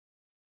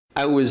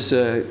I was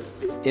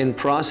in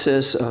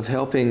process of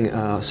helping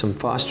some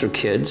foster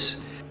kids.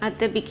 At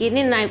the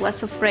beginning, I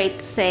was afraid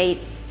to say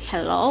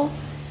hello.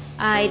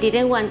 I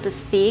didn't want to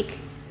speak.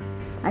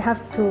 I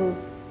have to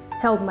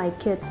help my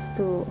kids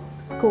to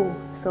school,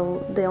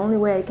 so the only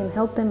way I can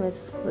help them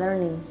is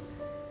learning.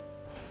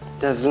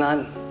 There's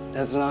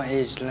no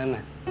age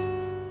limit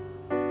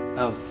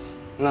of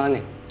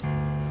learning.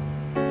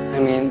 I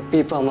mean,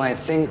 people might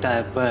think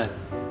that, but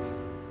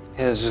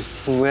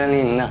it's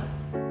really not.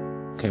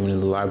 Came into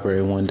the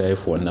library one day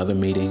for another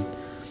meeting,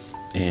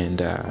 and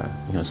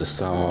just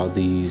saw all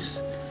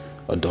these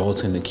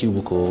adults in the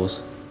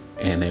cubicles,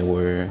 and they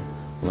were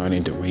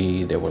learning to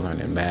read, they were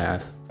learning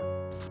math.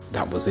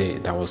 That was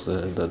it. That was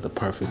the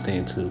perfect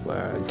thing to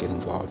get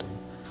involved in.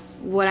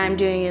 What I'm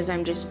doing is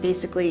I'm just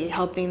basically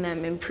helping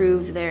them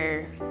improve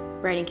their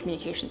writing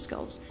communication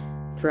skills.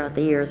 Throughout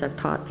the years, I've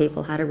taught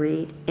people how to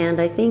read, and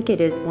I think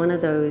it is one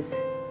of those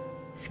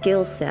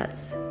skill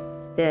sets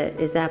that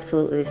is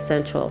absolutely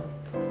essential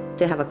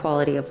to have a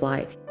quality of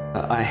life.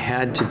 I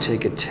had to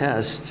take a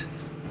test,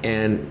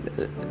 and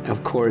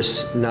of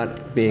course,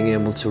 not being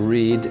able to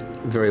read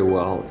very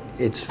well,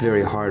 it's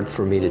very hard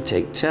for me to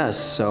take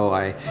tests, so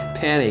I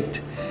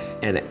panicked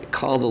and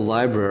called the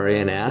library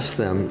and asked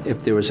them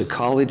if there was a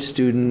college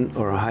student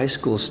or a high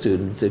school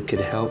student that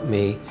could help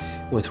me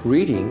with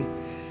reading,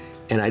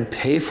 and I'd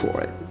pay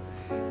for it.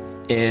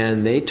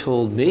 And they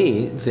told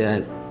me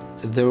that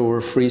there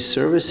were free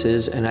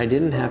services and I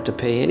didn't have to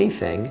pay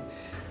anything.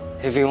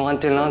 If you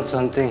want to learn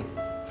something,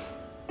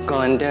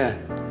 go in there.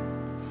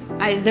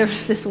 There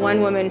was this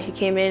one woman who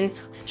came in.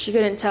 She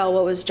couldn't tell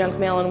what was junk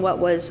mail and what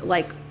was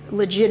like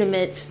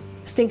legitimate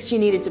things she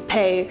needed to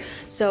pay.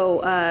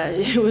 So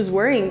it was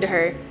worrying to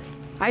her.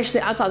 I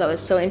thought that was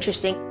so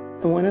interesting.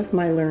 One of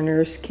my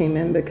learners came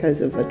in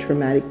because of a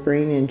traumatic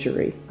brain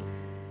injury,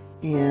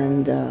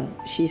 and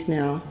she's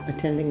now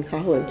attending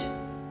college.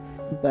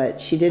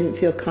 But she didn't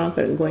feel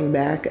confident going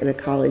back at a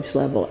college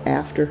level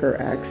after her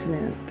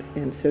accident,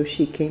 and so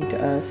she came to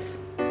us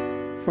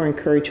for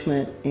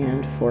encouragement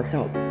and for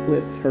help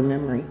with her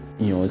memory.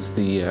 It's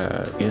the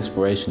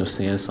inspiration of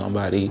seeing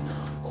somebody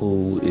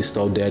who is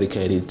so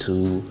dedicated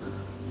to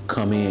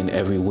come in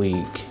every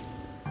week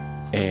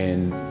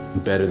and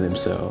better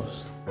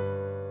themselves.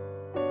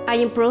 I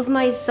improved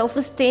my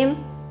self-esteem,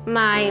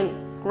 my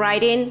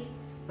writing,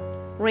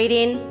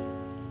 reading,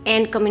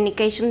 and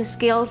communication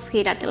skills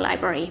here at the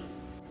library.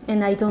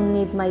 And I don't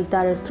need my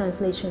daughter's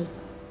translation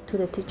to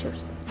the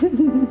teachers.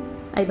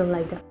 I don't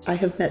like that. I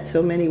have met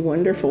so many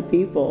wonderful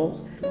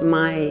people.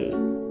 My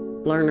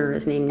learner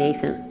is named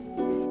Nathan,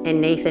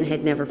 and Nathan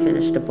had never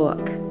finished a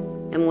book.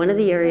 And one of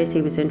the areas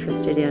he was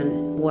interested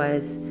in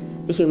was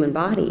the human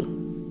body.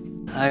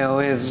 I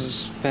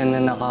always been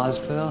in the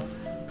hospital,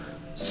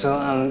 so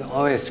I'm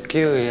always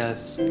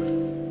curious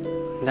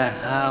that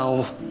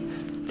how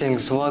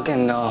things work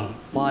in the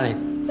body.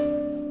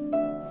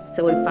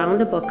 So we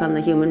found a book on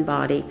the human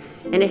body,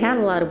 and it had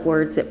a lot of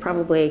words that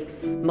probably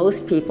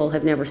most people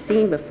have never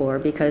seen before,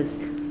 because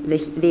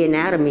the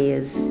anatomy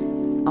is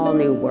all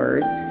new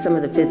words. Some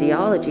of the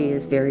physiology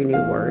is very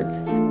new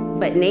words.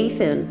 But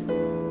Nathan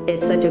is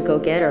such a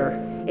go-getter,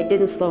 it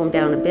didn't slow him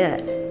down a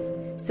bit.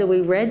 So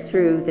we read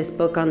through this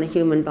book on the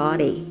human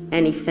body,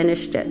 and he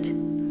finished it.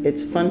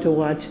 It's fun to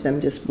watch them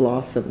just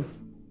blossom.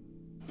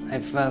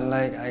 I felt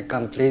like I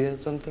completed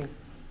something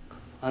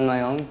on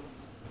my own.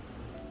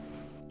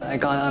 I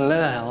got a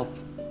little help,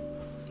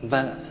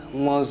 but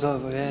most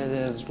of it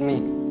is me.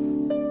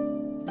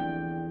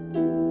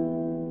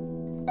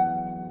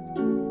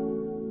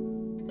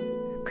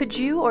 Could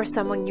you or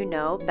someone you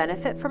know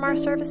benefit from our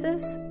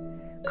services?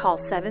 Call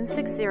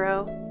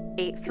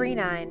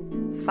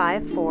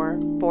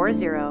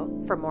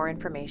 760-839-5440 for more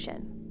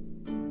information.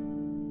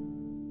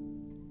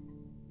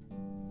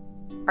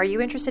 Are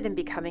you interested in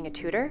becoming a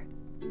tutor?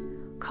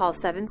 Call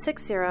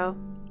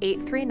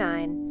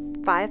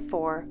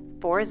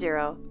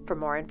 760-839-5440 for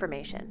more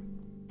information.